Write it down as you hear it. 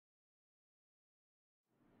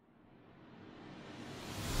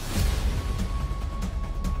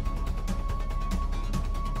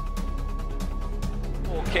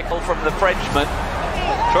kick from the Frenchman.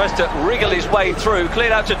 Tries to wriggle his way through,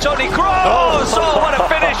 cleared out to Toni Kroos. Oh, what a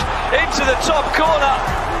finish into the top corner.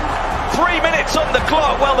 3 minutes on the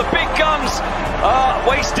clock. Well, the big guns are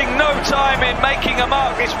wasting no time in making a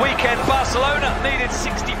mark this weekend. Barcelona needed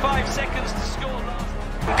 65 seconds to score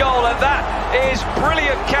last goal, and that is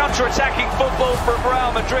brilliant counter-attacking football from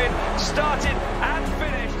Real Madrid. Started and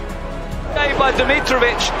finished. Saved by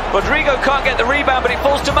Dimitrovic. Rodrigo can't get the rebound, but it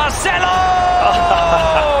falls to Marcelo.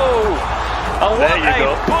 And what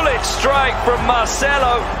a bullet strike from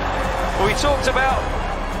Marcelo. We talked about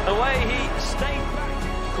the way he stayed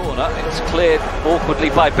back. Corner, it's cleared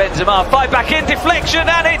awkwardly by Benzema. Fight back in, deflection,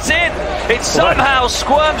 and it's in. It somehow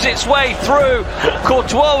squirms its way through.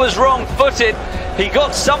 Courtois was wrong-footed. He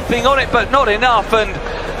got something on it, but not enough. And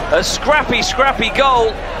a scrappy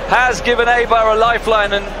goal has given Eibar a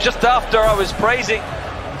lifeline. And just after I was praising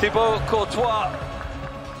Thibaut Courtois,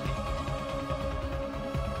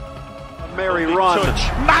 Merry run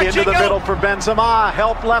into the middle for Benzema,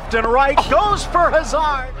 help left and right, goes for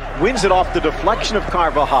Hazard, wins it off the deflection of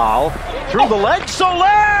Carvajal, through the leg, Soler,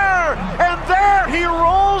 and there he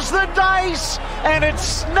rolls the dice, and it's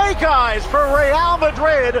snake eyes for Real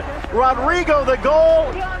Madrid. Rodrigo the goal.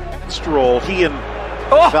 Stroll, he and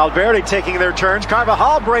Valverde taking their turns,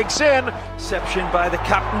 Carvajal breaks in, reception by the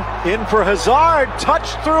captain, in for Hazard,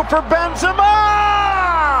 touch through for Benzema!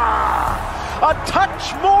 A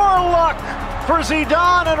touch more luck for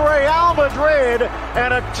Zidane and Real Madrid,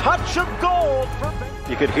 and a touch of gold for Benzema.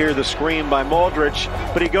 You could hear the scream by Modric,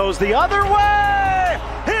 but he goes the other way!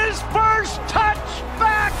 His first touch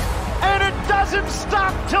back, and it doesn't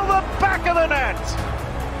stop till the back of the net!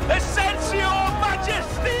 Asensio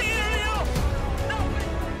Magisterial!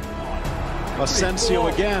 Asensio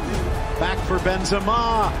again, back for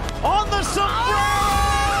Benzema, on the sombrero!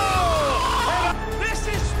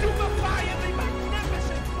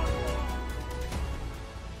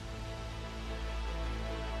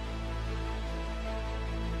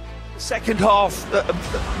 Second half,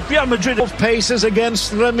 Real Madrid paces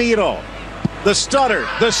against Ramiro. The stutter,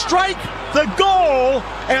 the strike, the goal,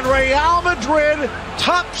 and Real Madrid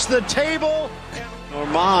tops the table.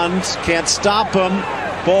 Normand can't stop him.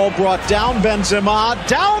 Ball brought down, Benzema,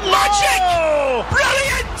 down low! Magic!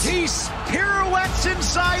 Brilliant! He pirouettes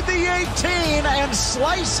inside the 18 and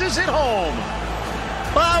slices it home.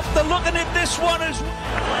 After looking at this one as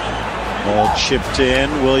ball chipped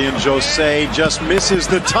in, William Jose just misses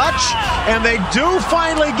the touch, and they do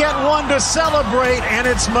finally get one to celebrate, and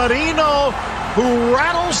it's Marino who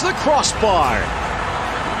rattles the crossbar.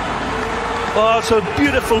 Oh, it's a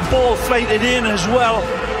beautiful ball flighted in as well.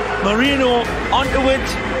 Marino onto it,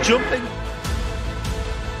 jumping.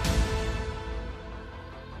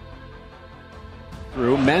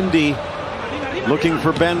 Through Mendy, looking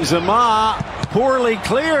for Benzema. Poorly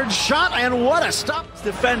cleared shot, and what a stop.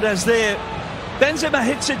 Defenders there. Benzema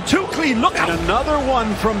hits it too clean. Look out. And another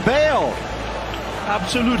one from Bale.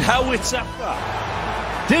 Absolute howitzer.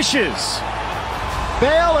 Dishes.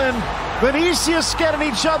 Bale and Vinicius get in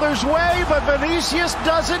each other's way, but Vinicius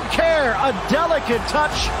doesn't care. A delicate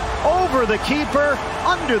touch over the keeper,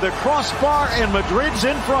 under the crossbar, and Madrid's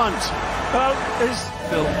in front. Well,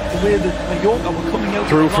 the way that Mallorca were coming out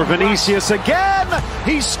through for Vinicius again.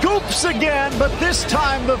 He scoops again, but this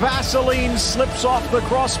time the Vaseline slips off the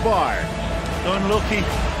crossbar. Unlucky.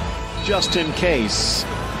 Just in case.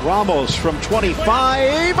 Ramos from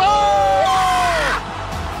 25. Oh!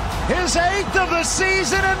 His 8th of the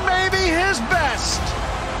season and maybe his best.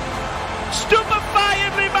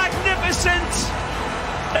 Stupefyingly magnificent.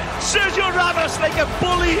 Sergio Ramos like a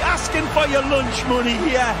bully asking for your lunch money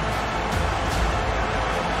here.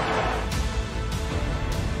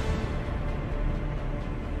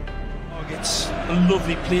 It's a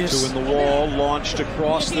lovely place. Two in the wall, launched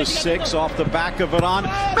across the 6, off the back of it on.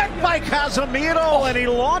 Met by Casemiro, and he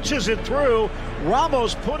launches it through.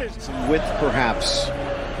 Ramos put it. Some width, perhaps,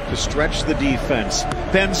 to stretch the defense.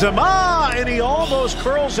 Benzema, and he almost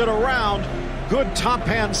curls it around. Good top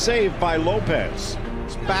hand save by Lopez.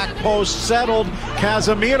 Back post settled.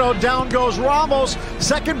 Casemiro, down goes Ramos.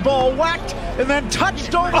 Second ball whacked, and then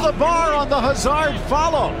touched over the bar on the Hazard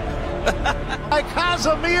follow. By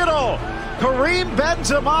Casemiro. Karim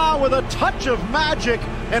Benzema with a touch of magic,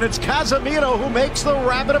 and it's Casemiro who makes the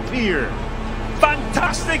rabbit appear.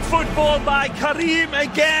 Fantastic football by Karim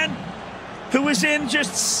again, who is in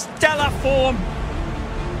just stellar form.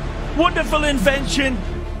 Wonderful invention.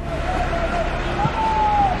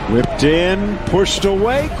 Whipped in, pushed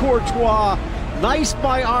away, Courtois. Nice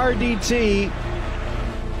by RDT.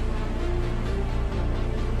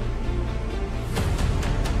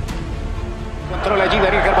 Controla allí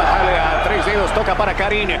Daniel Carvajal a 3 de deseos, toca para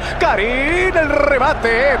Karim. Karim, el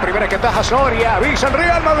remate. Primera que ataja Soria. Avisa el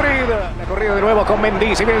Real Madrid. La corrida de nuevo con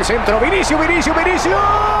Mendy. Se viene el centro. Vinicius.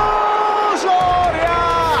 Soria.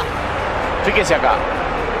 Fíjense acá.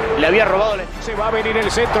 Le había robado. Se va a venir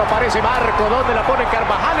el centro. Aparece Marco. ¿Dónde la pone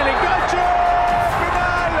Carvajal? El enganche.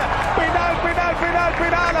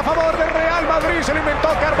 Penal a favor del Real Madrid. Se lo inventó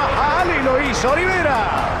Carvajal y lo hizo Olivera.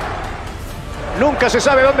 Nunca se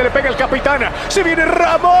sabe dónde le pega el capitán. Se viene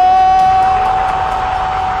Ramos.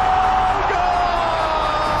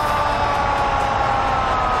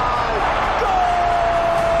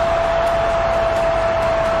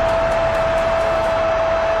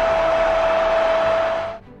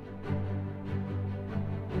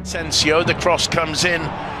 Asensio, the cross comes in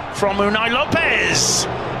from Unai Lopez,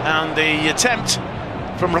 and the attempt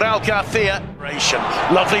from Raul Garcia.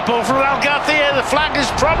 Lovely ball from Raul Garcia. The flag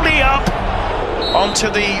is probably up onto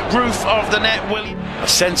the roof of the net.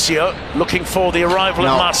 Asensio looking for the arrival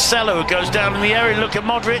of Marcelo, who goes down in the area. Look at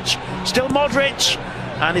Modric, still Modric,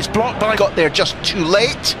 and is blocked by. Got there just too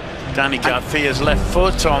late. Danny Garcia's left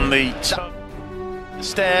foot on the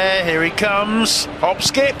stair. Here he comes. Hop,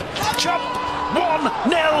 skip, jump.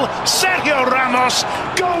 1-0. Sergio Ramos,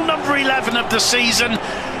 goal number 11 of the season.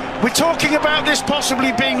 We're talking about this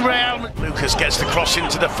possibly being Real. Lucas gets the cross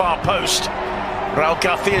into the far post. Raul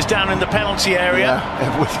Garcia's down in the penalty area.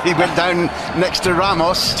 Yeah, he went down next to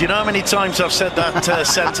Ramos. Do you know how many times I've said that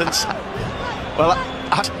sentence? Well,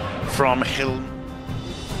 from Hill.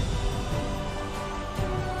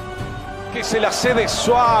 Que se la cede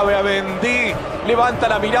suave a Mendy, levanta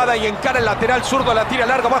la mirada y encara el lateral zurdo, la tira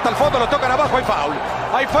larga, va hasta el fondo, lo tocan abajo, hay foul.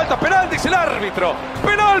 Hay falta, penal, dice el árbitro.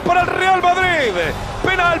 Penal para el Real Madrid.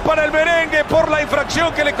 Penal para el merengue por la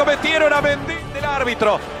infracción que le cometieron a Mendy del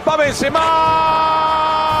árbitro. Va Benzema.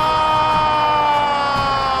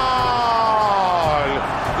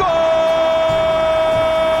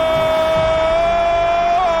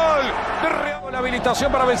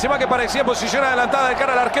 Para Benzema, que parecía posición adelantada de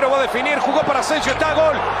cara al arquero, va a definir, jugó para Asenjo, está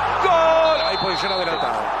gol, hay posición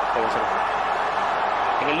adelantada.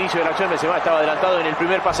 En el inicio de la acción Benzema estaba adelantado en el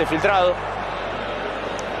primer pase filtrado.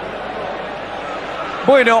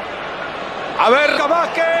 Bueno, a ver,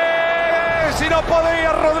 Vázquez, si no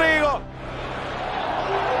podía Rodrigo.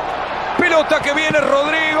 Pelota que viene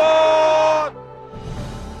Rodrigo.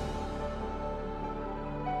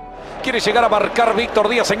 Quiere llegar a marcar Víctor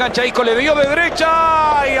Díaz, engancha Ico, le dio de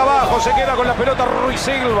derecha y abajo se queda con la pelota Ruiz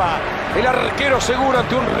Silva. El arquero seguro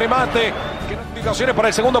ante un remate. Que no indicaciones para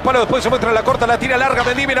el segundo palo, después se muestra la corta, la tira larga,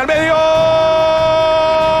 Mendy viene al medio.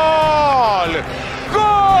 ¡Gol!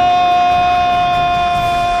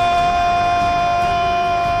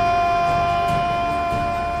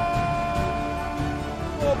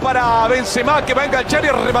 Para Benzema, que va a enganchar y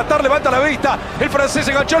a rematar, levanta la vista. El francés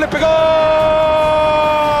enganchó, le pegó.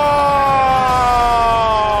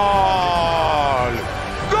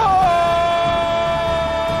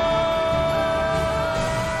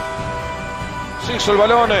 El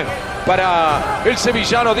balón para el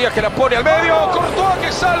sevillano, Díaz que la pone al medio, Courtois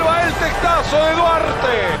que salva el testazo de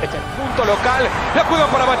Duarte. Punto local, la juega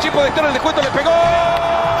para Machín, puede estar el descuento, le pegó.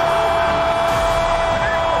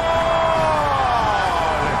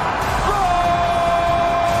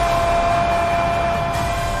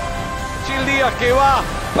 Gil Díaz que va,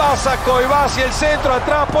 pasa Coibá hacia el centro,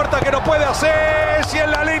 atrás, puerta que no puede hacer, y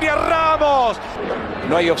en la línea Ramos.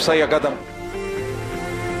 No hay offside acá tampoco.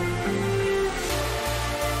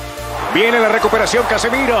 Viene la recuperación,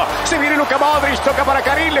 Casemiro. Se viene Luka Modric, toca para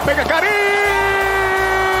Karim, le pega Karim.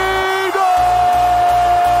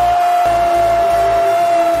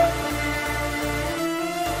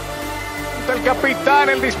 ¡Gol! El capitán,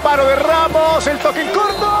 el disparo de Ramos, el toque en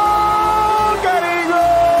corto. Karim.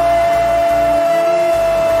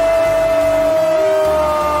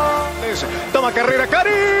 Toma carrera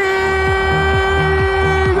Karim.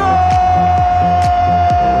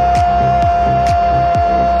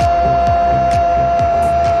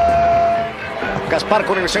 Gaspar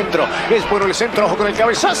con el centro, es bueno el centro, ojo con el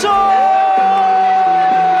cabezazo.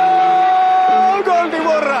 Gol de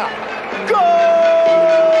Iborra. Gol.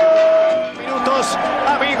 Minutos,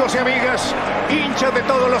 amigos y amigas, hinchas de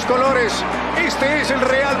todos los colores. Este es el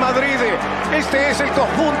Real Madrid, este es el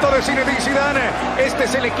conjunto de Zinedine Zidane, este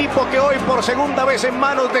es el equipo que hoy por segunda vez en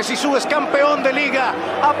manos de Zizou es campeón de Liga.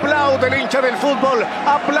 Aplaude el hincha del fútbol,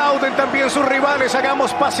 aplauden también sus rivales,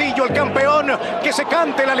 hagamos pasillo al campeón, que se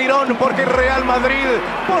cante el alirón porque el Real Madrid,